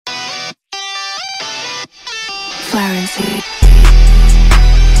Alright,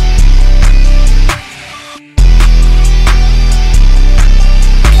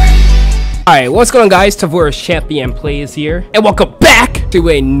 what's going on, guys? Follow ChampionPlayz here, and welcome back to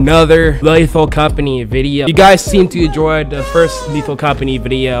another Lethal Company video. You guys seem to enjoy the first Lethal Company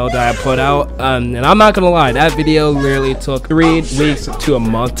video that I put out, and I'm not gonna lie, that video literally took 3 weeks to a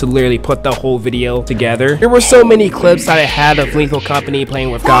month to literally put the whole video together. There were so many clips that I had of Lethal Company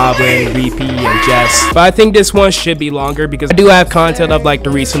playing with Goblin, Repeat, and Jess, but I think this one should be longer because I do have content of like the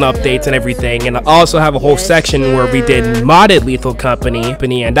recent updates and everything, and I also have a whole section where we did modded Lethal Company,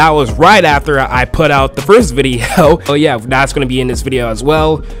 and that was right after I put out the first video. Oh yeah, that's gonna be in this video as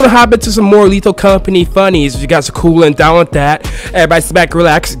well. We're gonna hop into some more Lethal Company funnies. If you guys are cool and down with that, everybody sit back,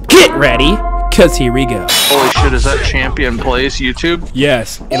 relax, get ready, cause here we go. Holy shit, is that ChampionPlayz YouTube?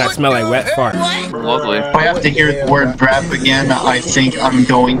 Yes, and I smell like wet fart. Lovely. If I have to hear the word rap again, I think I'm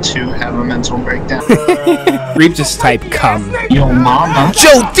going to have a mental breakdown. Reap just type come. Yo mama.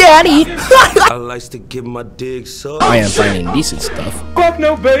 Joe Daddy! I like to get my digs up. I am finding decent stuff. Fuck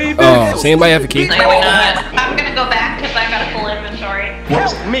no, baby. Oh, does anybody have a key? No, you're not. I'm gonna go back because I got a full inventory.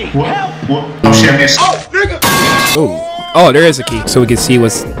 Help me. What? Oh shit, miss. Oh, nigga. Oh, there is a key, so we can see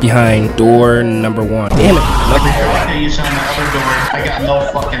what's behind door number 1. Damn it! Okay, you on the other door. I got no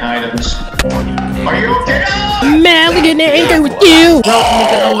fucking items. Are you okay? Man, we getting angry with you.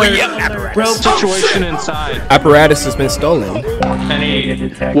 Bro, situation inside. Apparatus has been stolen.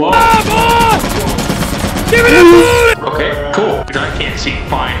 Whoa. Give me the food! Okay, cool. I can't see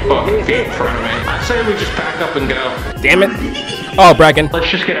fine fucking feet in front of me. I say we just pack up and go. Damn it! Oh, Bracken. Let's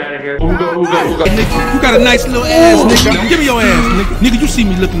just get out of here. Ooga, ooga, ooga. Hey, nigga, you got a nice little ass, nigga. Give me your ass, nigga. Nigga, you see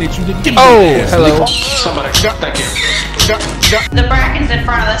me looking at you, nigga. Give me your ass, hello. nigga. Somebody, thank you. The bracken's in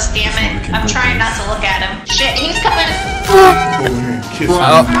front of us, damn it. I'm trying not to look at him. Shit, he's coming.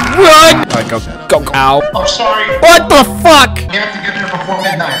 Run! Alright, go. Ow. Oh, sorry. What the fuck? You have to get there before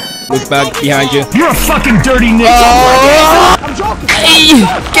midnight. Look back behind you. You're a fucking dirty nigga. I'm joking. Hey,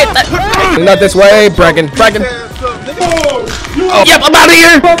 get that. Not this way, Bracken. Oh, yep, I'm out of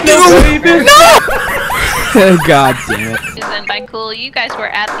here. No! God damn it. And by cool, you guys were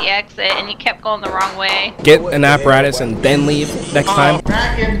at the exit and you kept going the wrong way. Get an apparatus and then leave next time.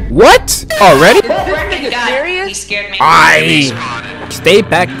 Bracken. What? Already? Bracken got it. He scared me. Aye. Stay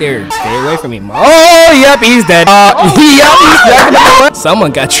back there. Stay away from me. Oh, yep, he's dead. Yep, he's dead.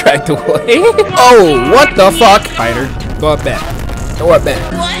 Someone got tracked away. Oh, what the fuck? Fighter, go up back. Go up back.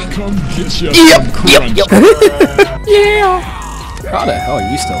 Come get your Yep. Yeah. How the hell are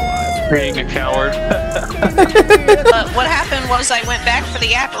you still alive? Being a coward. What happened was I went back for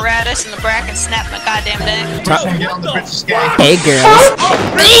the apparatus and the bracken snapped my goddamn neck. Get on the Princess Gang. Hey, girls.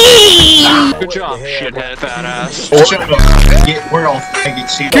 Good job, shithead, fat ass. Shut up. We're all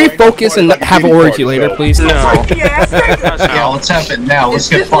faggots. Can we focus and have an orgy later, please? No. Yeah, let's have it now. Let's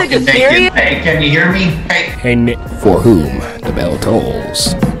get fucking naked. Hey, can you hear me? Hey, Hey, Nick. For whom the bell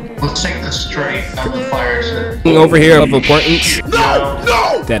tolls. let's take this straight down the fire exit. Over here of importance.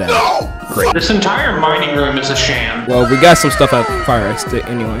 No! Dead out. Great. This entire mining room is a sham. Well, we got some stuff at fire exit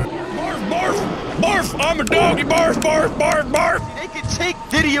anyway. Barf, barf, barf, I'm a doggy, barf, barf, barf, barf. They can take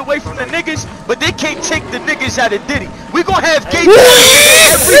Diddy away from the niggas, but they can't take the niggas out of Diddy. We gonna have gay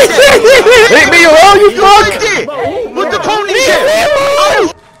every day. Leave me alone, you Right fuck! there, with the ponytail. I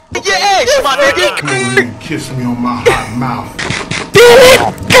will your ass, my nigga. Come in and kiss me on my hot mouth. Damn it!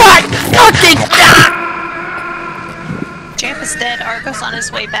 God fucking God! Champ is dead. Argo's on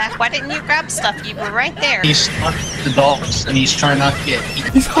his way back. Why didn't you grab stuff? You were right there. He's stuck with the dogs and he's trying not to get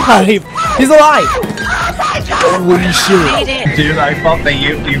eaten. He's alive! He's alive! Holy shit. Made it. Dude, I thought that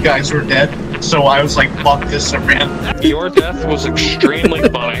you guys were dead, so I was like, fuck this, I ran. Your death was extremely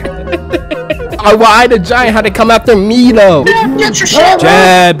funny. Why the giant had to come after me though? Get your shit!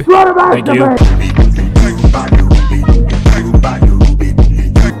 Jab! Thank you.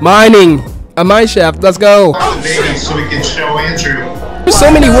 Mining! A mine shaft, let's go! Baby, so we can show Andrew. There's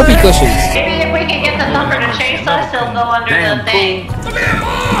so many whoopee cushions. Maybe if we can get the thumper to chase us, he'll go under the thing.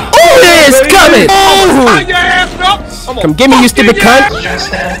 Oh, it is coming! Come get me, you stupid cunt!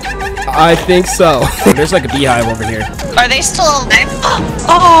 Just that. I think so. There's like a beehive over here. Are they still alive?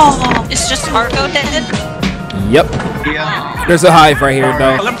 Oh, it's just Argo dead? Yep. Yeah. There's a hive right here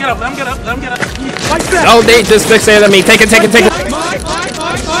though. Let him get up, let him get up, let him get up. Oh, they just fixated on me. Take it.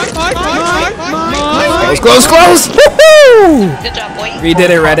 Close. Woohoo! Good job, boy. We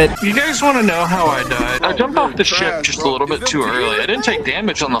did it, Reddit. You guys want to know how I died? I jumped off the ship just a little bit too early. I didn't take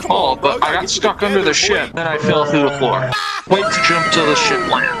damage on the fall, but I got stuck under the ship. Then I fell through the floor. Wait to jump till the ship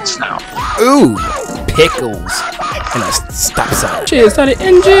lands now. Ooh, pickles and a stop sign. Cheers to the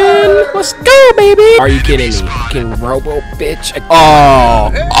engine. Let's go, baby. Are you kidding me? Fucking robo bitch.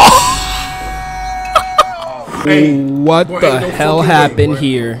 Oh. What the hell happened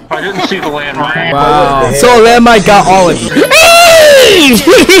here? I didn't see the landmine. Wow. So landmine got all of you.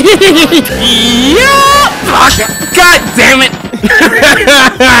 Yeah. God damn it.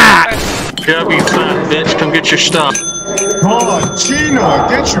 Yeah, be fat, bitch. Come get your stuff. God, Gina,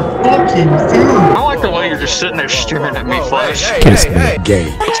 get your fucking food. I like the way you're just sitting there staring at me, Flash. Kiss me, gay.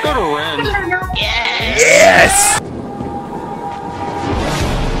 Let's go to Ren. Yes.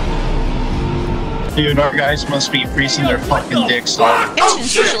 Dude, our guys must be freezing their fucking dicks off.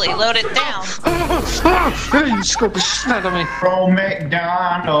 Kitchen's usually loaded down. You scared the shit out of me. Bro,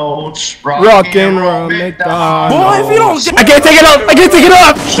 McDonald's. Rockin' roll McDonald's. Boy, if you don't, I can't take it up. I can't take it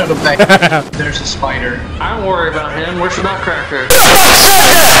up. Shut up, back. There's a spider. I don't worry about him. Where's the nutcracker?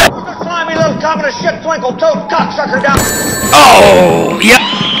 Slimy little communist shit twinkle toad cocksucker down. Oh, yep.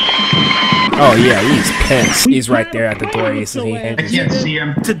 Oh yeah, he's pissed. He's right there at the door, isn't he? I can't see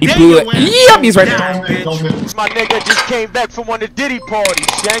him. He blew it. Yep, he's right there. My nigga just came back from one of the Diddy parties.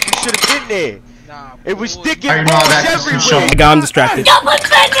 Shank, you should have been there. It was sticky balls everywhere. I got him distracted. Get him!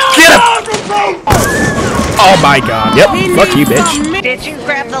 Oh my god. Yep. Fuck you, bitch. Did you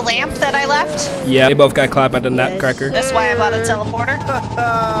grab the lamp that I left? Yeah, they both got clapped at the nutcracker. That's why I bought a teleporter.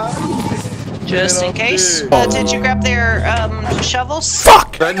 Just in case. Did you grab their shovels?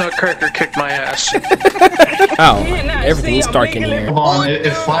 Fuck! That nutcracker kicked my ass. Ow. Everything's dark in here. Come on,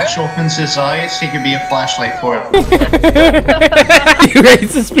 if Flash opens his eyes, he could be a flashlight for him. You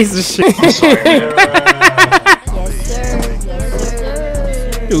raised this piece of shit. I'm sorry.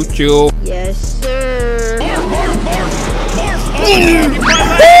 Choo choo. Yes, sir.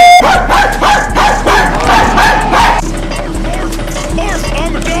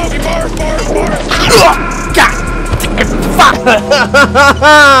 I'm a doggy, barf, barf, barf.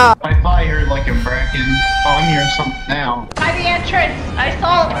 I thought I heard like a bracken on me or something now. By the entrance. I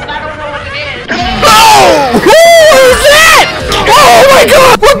saw it, but I don't know what it is. Oh! Who is that? Oh my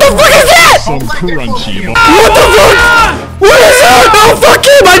god! What the fuck is that? Some crunchy. What the fuck? What is that? No, fuck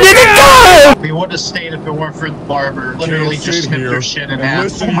him! I didn't die! We would have stayed if it weren't for the barber. Literally just snipped their shit in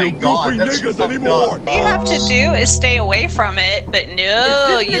half. Oh my god, that's fucked up. What you have to do is stay away from it, but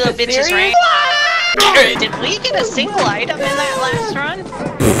no, you little bitches ran. Did we get a single item in that last run?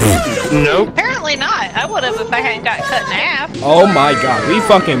 Nope. Apparently not. I would have if I hadn't got cut in half. Oh my god, we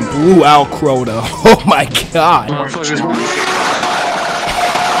fucking blew out Crota. Oh my god.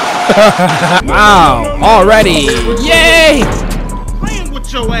 Wow, already. Yay! Playing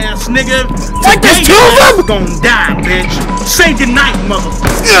with your ass, nigga. Like there's two of them? Gonna die, bitch. Say goodnight,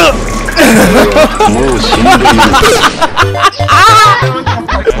 motherfucker.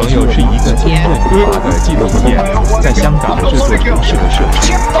 朋友是一个经验复杂的纪录片，在香港制作城市的设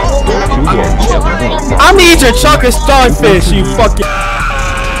计，主演全部。I'm gonna eat your chocolate starfish, you fucking.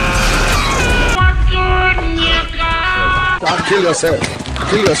 Kill yourself.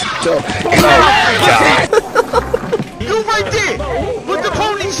 Kill yourself. You right there with the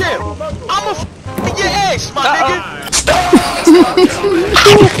ponytail. I'ma f your ass, my nigga.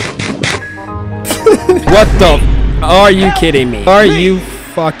 What the? Are you kidding me? Are you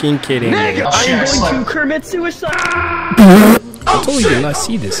fucking kidding me? I'm going to commit suicide. I totally did not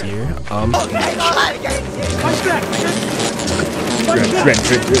see this here.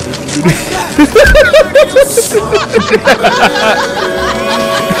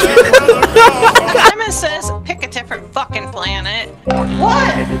 Simon says pick a different fucking planet.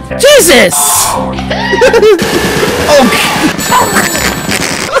 What? Jesus!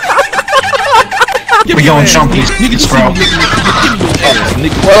 We going chunky, bro.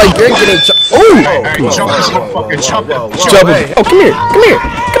 Well, like you're gonna Alright, jump this motherfucker, jump it. jump it. Oh, come here, come here,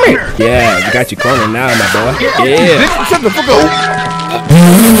 come here. Yeah, you got you cornered now, my boy. Yeah. Shut the fuck up.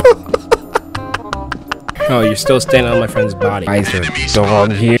 Oh, you're still standing on my friend's body. Eyes are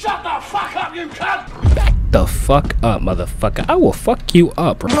dog here. Shut the fuck up, you cunt! Back the fuck up, motherfucker. I will fuck you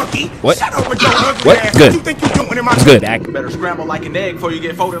up. What? Shut up with your ugly What? ass. Good. You think you doing in my It's good, Ack. Better scramble like an egg before you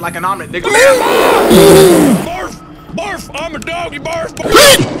get folded like an omelet, nigga. Barf! Barf! I'm a doggy, barf!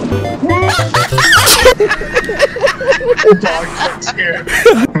 Dog gets scared.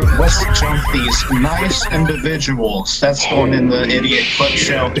 Let's jump these nice individuals. That's going in the idiot clip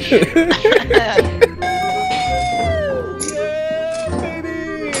show.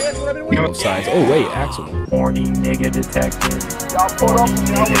 Both sides. Oh wait, Axel. Warning, nigga detected.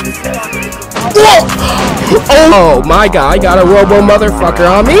 Oh my god, I got a robo motherfucker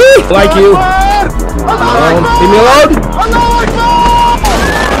on me. Like you. Leave me alone.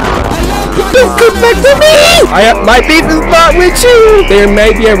 Don't come back to me! My beef is not with you! There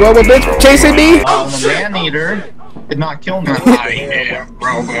may be a robo bitch chasing me! The man-eater did not kill me. I am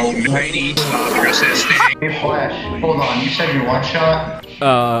Robo 90. Stop resisting. Hey, Flash, hold on. You said you're one shot?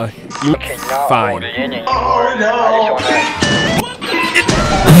 Fine. Oh, no!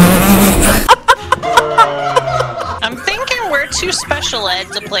 I'm thinking we're too special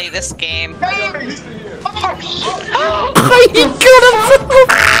ed to play this game.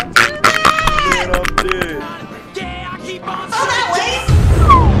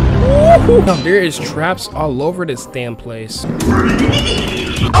 There is traps all over this damn place.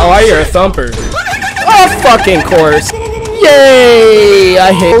 Oh, I hear a thumper. Oh, fucking course. Yay!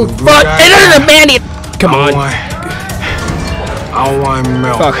 I hate. Oh, fuck! It is a bandit! Come on. I want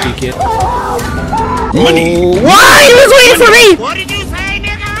milk. Fuck you, kid. Money. Why? He was waiting for me! What did you say,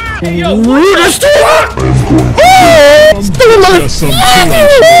 nigga? Stupid mother!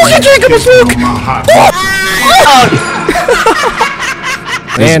 Oh, drink him a smoke!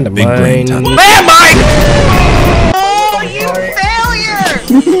 Landmine! Landmine! Oh, you failure!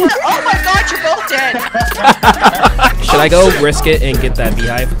 Oh my god, you're both dead! Should I go risk it and get that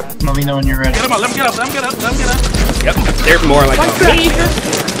beehive? Let me know when you're ready. Get him up, let him get up, let him get up, let him get up. Yep, they're more like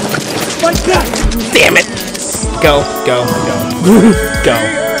damn it! Go.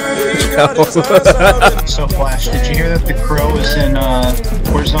 So, Flash, did you hear that the crow is in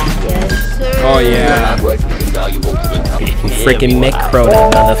Warzone? Oh yeah. Freaking Mick Crow,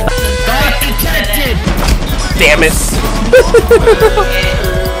 that motherfucker. Damn it!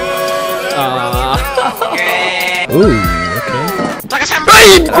 Ooh, okay.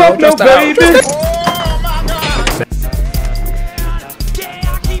 Oh, no, baby!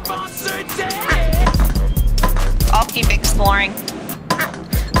 I'll keep exploring.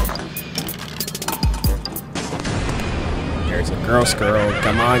 There's a girl squirrel,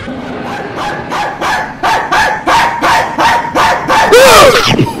 come on.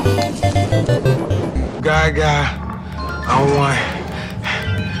 Gaga, I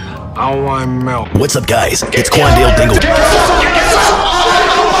want milk. What's up, guys? It's Quandale Dingle.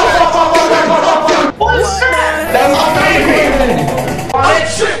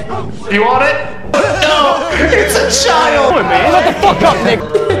 You want it? No! It's a child! Come on, man. Shut the fuck up,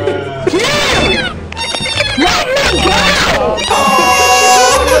 nigga!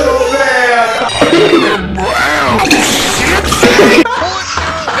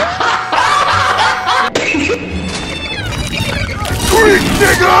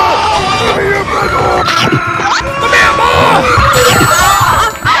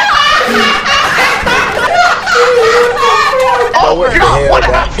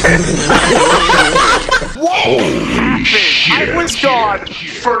 I was gone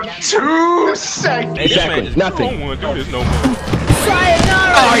for 2 seconds. Exactly. Nothing. I don't want to do this no more.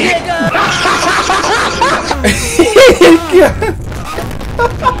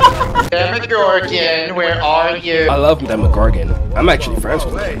 Demogorgon, where are you? I love Demogorgon. I'm actually friends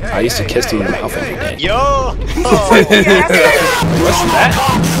with him. I used to kiss him in the mouth every day. Yo! What's that?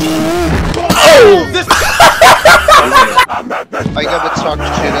 Oh! I gotta talk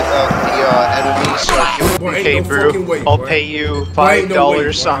shit about the enemies so hey bro, I'll pay you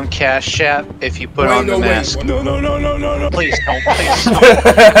 $5 on Cash App if you put on the mask. No. Please don't, please don't.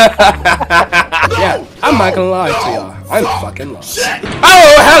 Yeah, I'm not gonna lie to y'all. I'm fucking lost.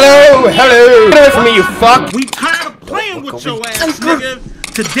 Oh, hello! Get away from me, you fuck! We tired of playing with your ass, nigga.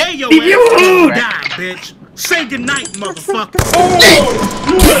 Today your ass will die, bitch. Say goodnight, motherfucker.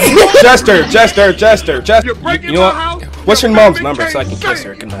 Jester. You know what? What's your mom's number so I can kiss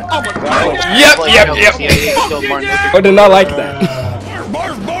her goodnight? Yep. I did not like that.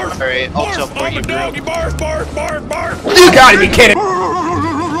 Alright, I'll teleport you, bro. You gotta be kidding!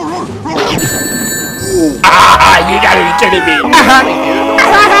 You gotta be kidding me!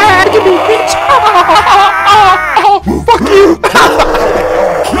 Fuck you!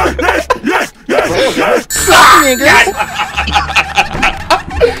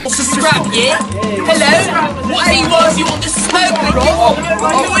 Subscribe, yeah? Hello? What do you want? You want the smoke?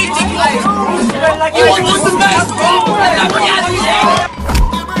 You want the smoke?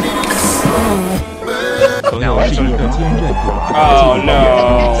 Oh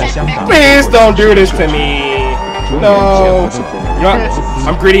no! Please don't do this to me! No! You know,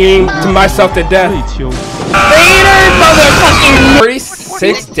 I'm greeting to myself to death. Later, motherfucking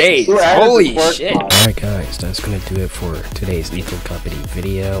 36 days. Holy shit. Alright guys, that's gonna do it for today's Lethal Company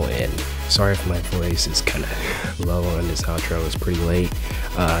video, and Sorry if my voice is kind of low on this outro. It's pretty late.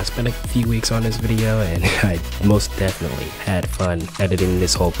 I spent a few weeks on this video and I most definitely had fun editing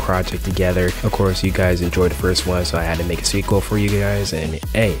this whole project together. Of course, you guys enjoyed the first one, so I had to make a sequel for you guys. And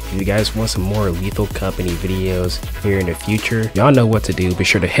hey, if you guys want some more Lethal Company videos here in the future, y'all know what to do. Be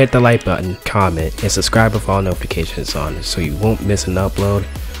sure to hit the like button, comment, and subscribe with all notifications on so you won't miss an upload.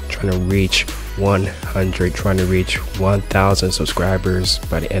 Trying to reach 100, trying to reach 1,000 subscribers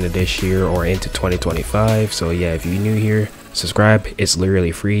by the end of this year or into 2025. So yeah, if you're new here, subscribe. It's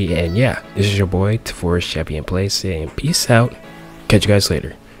literally free. And yeah, this is your boy Follow ChampionPlayz saying peace out. Catch you guys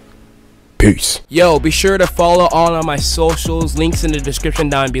later. Peace. Yo, be sure to follow all of my socials, links in the description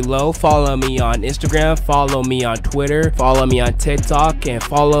down below. Follow me on Instagram, follow me on Twitter, follow me on TikTok, and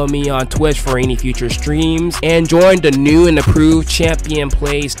follow me on Twitch for any future streams. And join the new and approved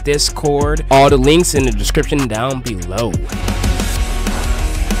ChampionPlayz Discord. All the links in the description down below.